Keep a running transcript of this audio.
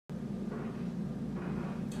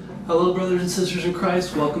Hello, brothers and sisters in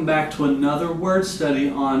Christ. Welcome back to another word study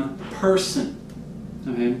on person.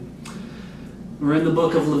 Okay. We're in the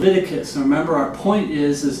book of Leviticus. And remember, our point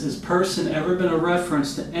is has person ever been a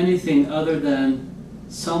reference to anything other than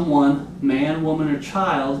someone, man, woman, or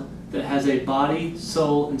child, that has a body,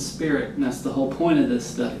 soul, and spirit? And that's the whole point of this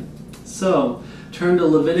study. So, turn to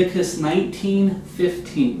Leviticus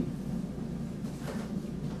 19:15.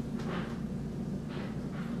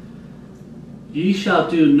 Ye shall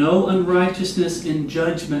do no unrighteousness in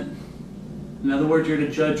judgment. In other words, you're to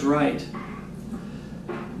judge right.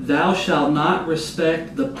 Thou shalt not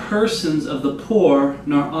respect the persons of the poor,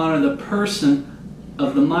 nor honor the person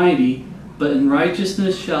of the mighty, but in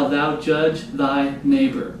righteousness shalt thou judge thy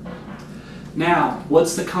neighbor. Now,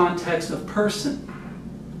 what's the context of person?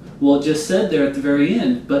 Well, it just said there at the very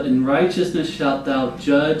end, but in righteousness shalt thou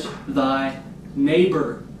judge thy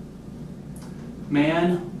neighbor.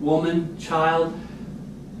 Man, woman, child,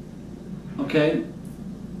 okay?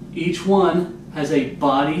 Each one has a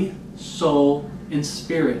body, soul, and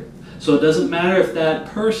spirit. So it doesn't matter if that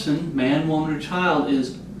person, man, woman, or child,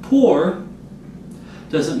 is poor.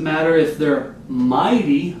 Doesn't matter if they're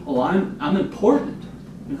mighty. Oh, I'm important.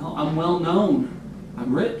 You know, I'm well known.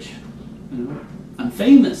 I'm rich. You know, I'm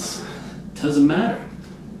famous. Doesn't matter.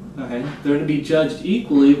 Okay? They're to be judged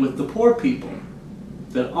equally with the poor people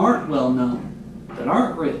that aren't well known, that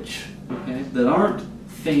aren't rich, okay, that aren't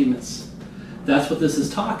famous. That's what this is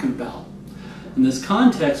talking about. In this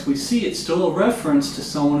context, we see it's still a reference to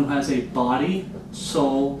someone who has a body,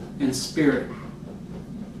 soul, and spirit.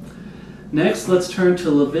 Next, let's turn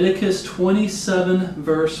to Leviticus 27,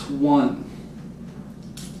 verse 1.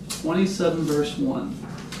 27, verse 1.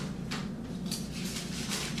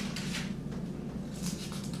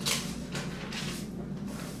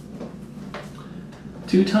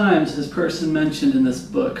 Two times is person mentioned in this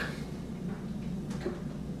book.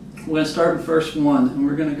 We're going to start in verse 1, and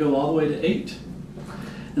we're going to go all the way to 8.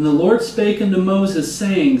 And the Lord spake unto Moses,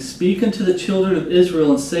 saying, Speak unto the children of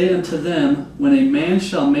Israel, and say unto them, When a man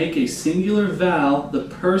shall make a singular vow, the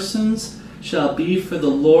persons shall be for the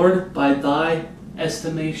Lord by thy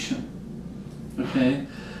estimation. Okay?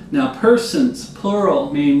 Now, persons,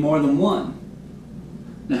 plural, meaning more than one.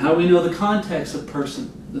 Now, how do we know the context of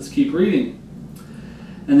person? Let's keep reading.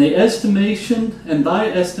 And thy estimation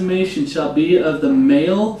shall be of the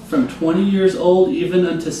male from 20 years old even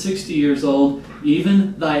unto 60 years old,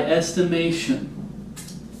 even thy estimation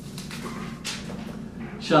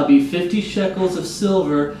shall be 50 shekels of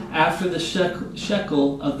silver after the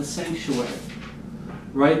shekel of the sanctuary.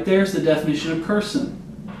 Right there's the definition of person.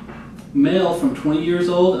 Male from 20 years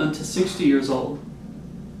old unto 60 years old.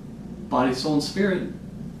 Body, soul, and spirit.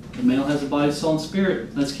 The male has a body, soul, and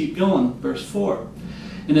spirit. Let's keep going. Verse 4.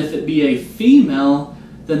 And if it be a female,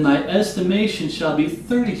 then thy estimation shall be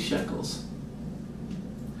 30 shekels.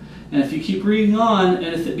 And if you keep reading on, and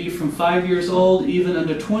if it be from 5 years old, even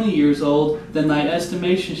unto 20 years old, then thy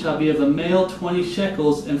estimation shall be of the male 20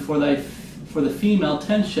 shekels, and for the female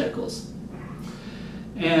 10 shekels.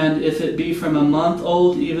 And if it be from a month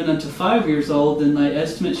old, even unto 5 years old, then thy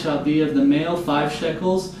estimate shall be of the male 5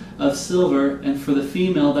 shekels of silver, and for the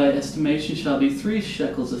female thy estimation shall be 3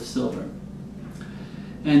 shekels of silver.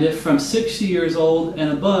 And if from 60 years old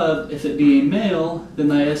and above, if it be a male, then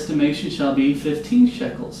thy estimation shall be 15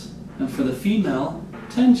 shekels, and for the female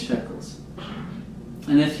 10 shekels.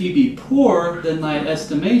 And if he be poor, then thy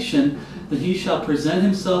estimation, that he shall present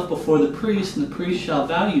himself before the priest, and the priest shall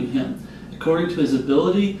value him. According to his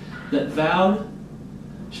ability that vowed,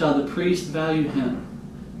 shall the priest value him.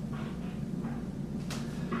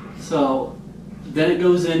 So, then it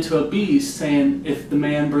goes into a beast, saying if the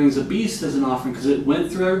man brings a beast as an offering, because it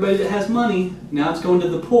went through everybody that has money, now it's going to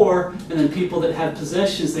the poor, and then people that have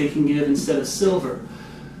possessions they can give instead of silver.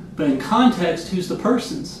 But in context, who's the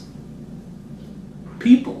persons?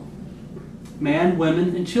 People. Man,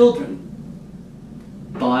 women, and children.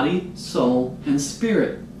 Body, soul, and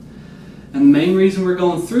spirit. And the main reason we're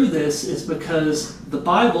going through this is because the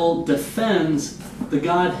Bible defends the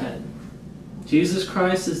Godhead. Jesus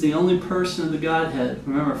Christ is the only person of the Godhead.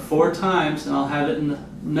 Remember, 4 times, and I'll have it in the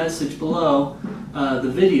message below the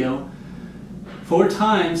video, 4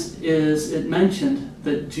 times is it mentioned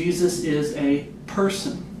that Jesus is a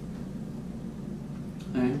person.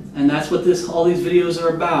 Okay? And that's what all these videos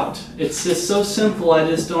are about. It's just so simple, I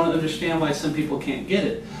just don't understand why some people can't get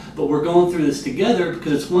it. But we're going through this together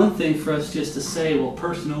because it's one thing for us just to say, well,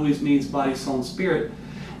 person always means body, soul, and spirit,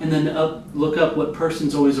 and then look up what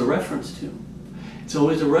person's always a reference to. It's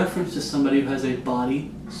always a reference to somebody who has a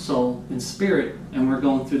body, soul, and spirit, and we're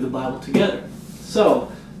going through the Bible together. So,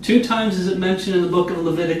 2 times is it mentioned in the book of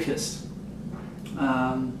Leviticus.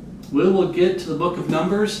 We will get to the book of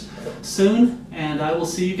Numbers soon, and I will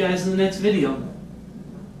see you guys in the next video.